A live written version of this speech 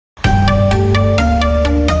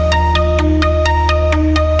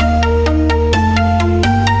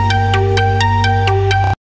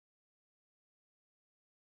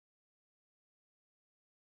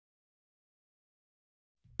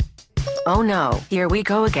Oh no, here we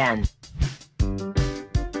go again.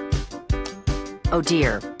 Oh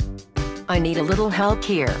dear. I need a little help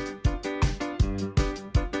here.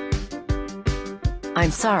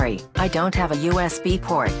 I'm sorry, I don't have a USB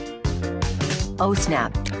port. Oh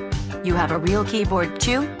snap. You have a real keyboard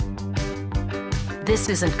too? This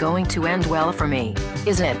isn't going to end well for me,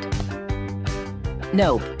 is it?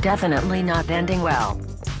 Nope, definitely not ending well.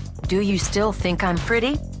 Do you still think I'm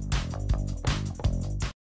pretty?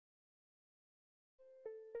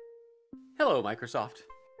 Hello, Microsoft.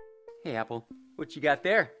 Hey, Apple. What you got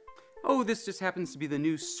there? Oh, this just happens to be the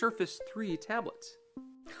new Surface 3 tablet.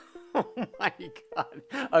 Oh my god.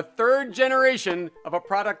 A third generation of a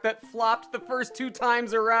product that flopped the first 2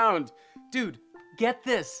 times around. Dude, get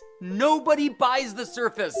this. Nobody buys the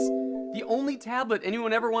Surface. The only tablet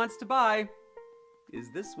anyone ever wants to buy is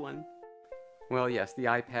this one. Well, yes, the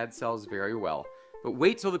iPad sells very well. But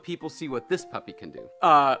wait till the people see what this puppy can do.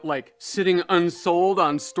 Like sitting unsold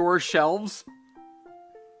on store shelves?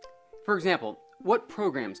 For example, what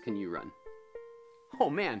programs can you run? Oh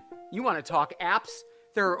man, you want to talk apps?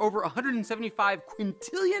 There are over 175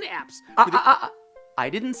 quintillion apps. I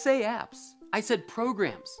didn't say apps. I said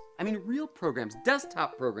programs. I mean real programs,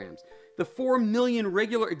 desktop programs. The 4 million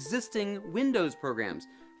regular existing Windows programs.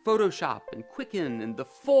 Photoshop and Quicken and the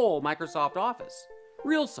full Microsoft Office.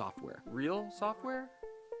 Real software. Real software?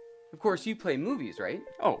 Of course, you play movies, right?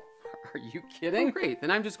 Oh, are you kidding? Oh, great, then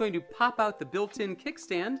I'm just going to pop out the built-in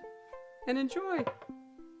kickstand and enjoy.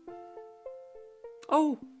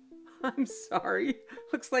 Oh, I'm sorry.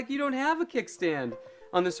 Looks like you don't have a kickstand.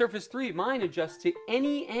 On the Surface 3, mine adjusts to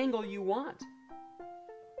any angle you want.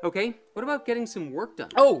 Okay, what about getting some work done?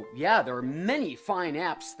 Oh, yeah, there are many fine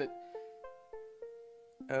apps that...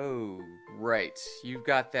 Oh, right. You've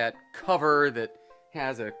got that cover that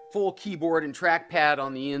has a full keyboard and trackpad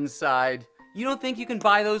on the inside. You don't think you can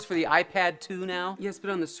buy those for the iPad 2 now? Yes, but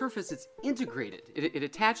on the Surface, it's integrated. It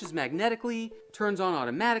attaches magnetically, turns on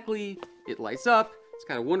automatically, it lights up, it's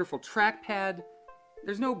got a wonderful trackpad.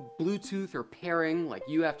 There's no Bluetooth or pairing like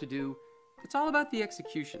you have to do. It's all about the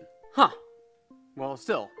execution. Huh. Well,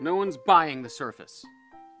 still, no one's buying the Surface.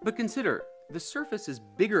 But consider, the Surface is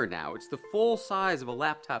bigger now. It's the full size of a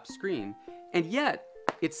laptop screen, and yet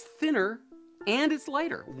it's thinner and it's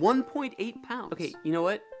lighter, 1.8 pounds. Okay, you know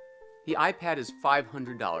what? The iPad is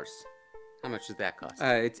 $500. How much does that cost?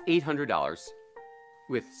 It's $800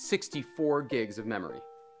 with 64 gigs of memory.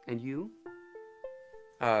 And you?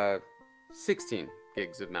 16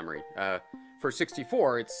 gigs of memory. For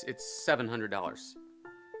 64, it's $700.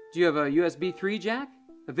 Do you have a USB 3 jack?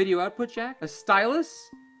 A video output jack? A stylus?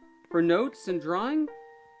 For notes and drawing?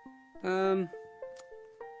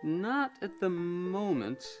 Not at the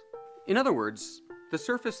moment. In other words, the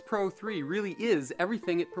Surface Pro 3 really is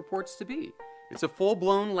everything it purports to be. It's a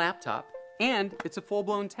full-blown laptop, and it's a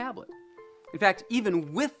full-blown tablet. In fact,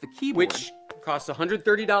 even with the keyboard, which costs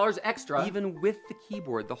 $130 extra, even with the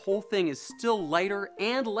keyboard, the whole thing is still lighter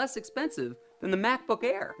and less expensive than the MacBook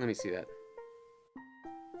Air. Let me see that.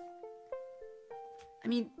 I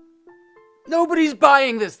mean, nobody's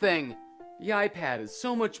buying this thing. The iPad is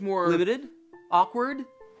so much more limited, awkward,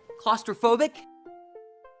 claustrophobic,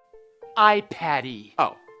 iPad-y.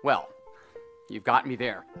 Oh, well, you've got me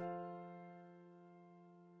there.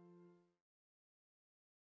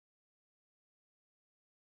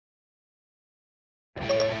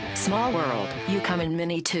 Small world, you come in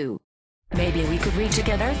mini too. Maybe we could read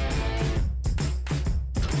together?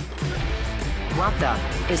 What the?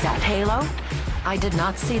 Is that Halo? I did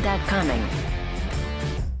not see that coming.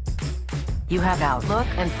 You have Outlook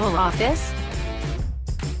and full Office?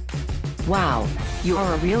 Wow, you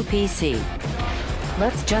are a real PC.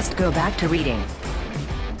 Let's just go back to reading.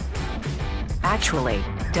 Actually,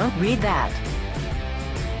 don't read that.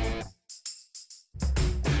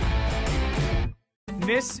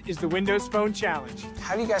 This is the Windows Phone Challenge.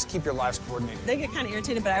 How do you guys keep your lives coordinated? They get kind of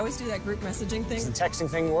irritated, but I always do that group messaging thing. Does the texting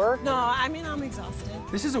thing work? No, I mean, I'm exhausted.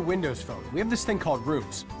 This is a Windows phone. We have this thing called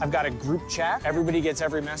Rooms. I've got a group chat. Everybody gets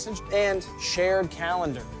every message. And shared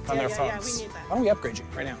calendar on their phones. Yeah, we need that. Why don't we upgrade you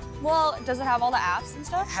right now? Well, does it have all the apps and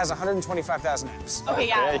stuff? It has 125,000 apps. Okay,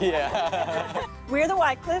 yeah. Yeah. We're the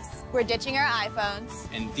Wycliffes. We're ditching our iPhones.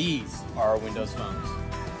 And these are our Windows phones.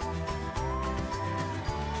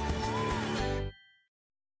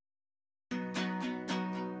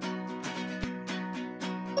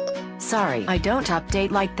 Sorry, I don't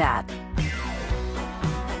update like that.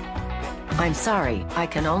 I'm sorry, I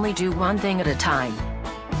can only do one thing at a time.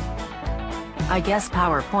 I guess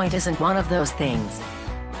PowerPoint isn't one of those things.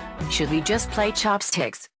 Should we just play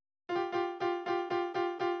chopsticks?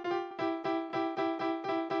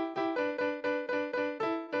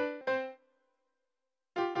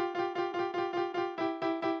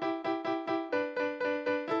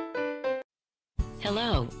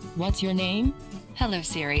 Hello, what's your name? Hello,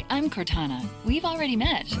 Siri. I'm Cortana. We've already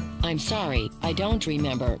met. I'm sorry, I don't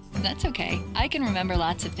remember. That's okay. I can remember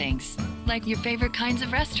lots of things, like your favorite kinds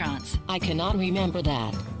of restaurants. I cannot remember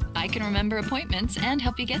that. I can remember appointments and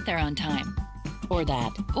help you get there on time. Or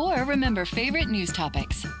that. Or remember favorite news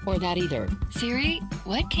topics. Or that either. Siri,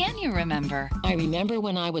 what can you remember? I remember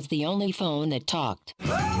when I was the only phone that talked.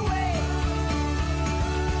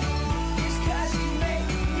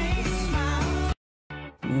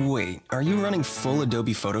 Wait, are you running full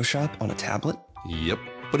Adobe Photoshop on a tablet? Yep,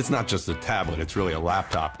 but it's not just a tablet, it's really a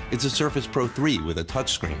laptop. It's a Surface Pro 3 with a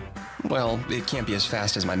touchscreen. Well, it can't be as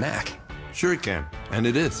fast as my Mac. Sure it can, and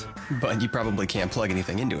it is. But you probably can't plug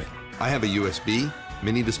anything into it. I have a USB,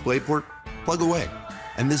 mini DisplayPort, plug away.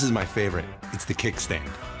 And this is my favorite, it's the kickstand.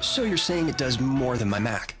 So you're saying it does more than my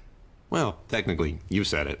Mac? Well, technically, you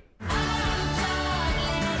said it.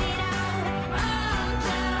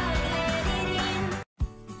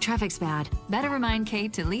 Traffic's bad. Better remind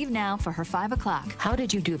Kate to leave now for her 5 o'clock. How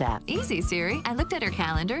did you do that? Easy, Siri. I looked at her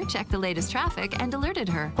calendar, checked the latest traffic, and alerted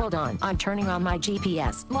her. Hold on, I'm turning on my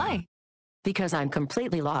GPS. Why? Because I'm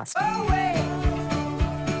completely lost.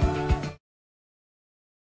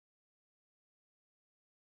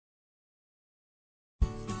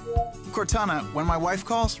 Cortana, when my wife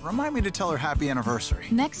calls, remind me to tell her happy anniversary.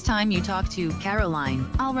 Next time you talk to Caroline,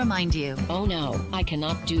 I'll remind you. Oh no, I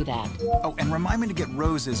cannot do that. Oh, and remind me to get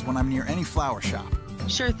roses when I'm near any flower shop.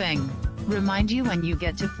 Sure thing. Remind you when you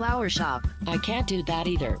get to Flower Shop. I can't do that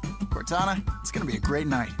either. Cortana, it's gonna be a great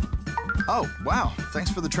night. Oh, wow,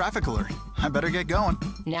 thanks for the traffic alert. I better get going.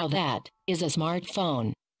 Now that is a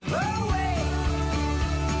smartphone.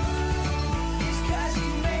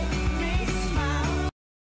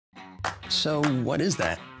 So what is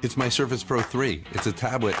that? It's my Surface Pro 3. It's a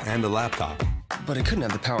tablet and a laptop. But it couldn't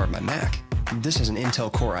have the power of my Mac. This is an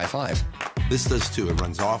Intel Core i5. This does too. It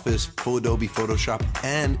runs Office, full Adobe Photoshop,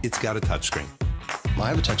 and it's got a touchscreen. Well, I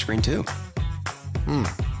have a touchscreen too.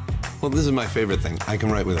 Well, this is my favorite thing. I can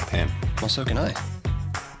write with a pen. Well, so can I.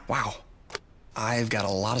 Wow. I've got a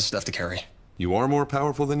lot of stuff to carry. You are more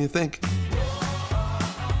powerful than you think.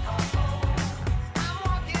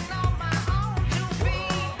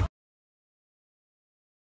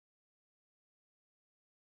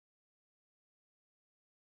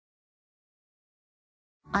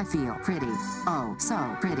 I feel pretty. Oh,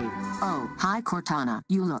 so pretty. Oh, hi Cortana.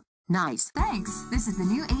 You look nice. Thanks. This is the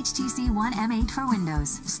new HTC One M8 for Windows.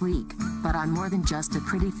 Sleek. But I'm more than just a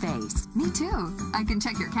pretty face. Me too. I can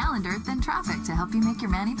check your calendar, then traffic to help you make your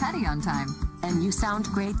mani-pedi on time. And you sound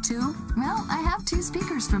great too? Well, I have 2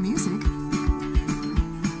 speakers for music.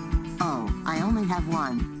 Oh, I only have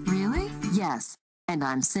one. Really? Yes. And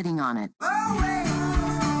I'm sitting on it.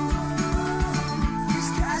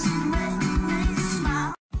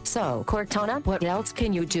 So, Cortana, what else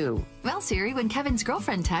can you do? Well, Siri, when Kevin's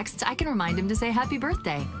girlfriend texts, I can remind him to say happy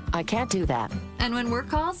birthday. I can't do that. And when work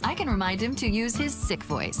calls, I can remind him to use his sick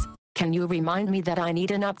voice. Can you remind me that I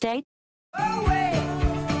need an update?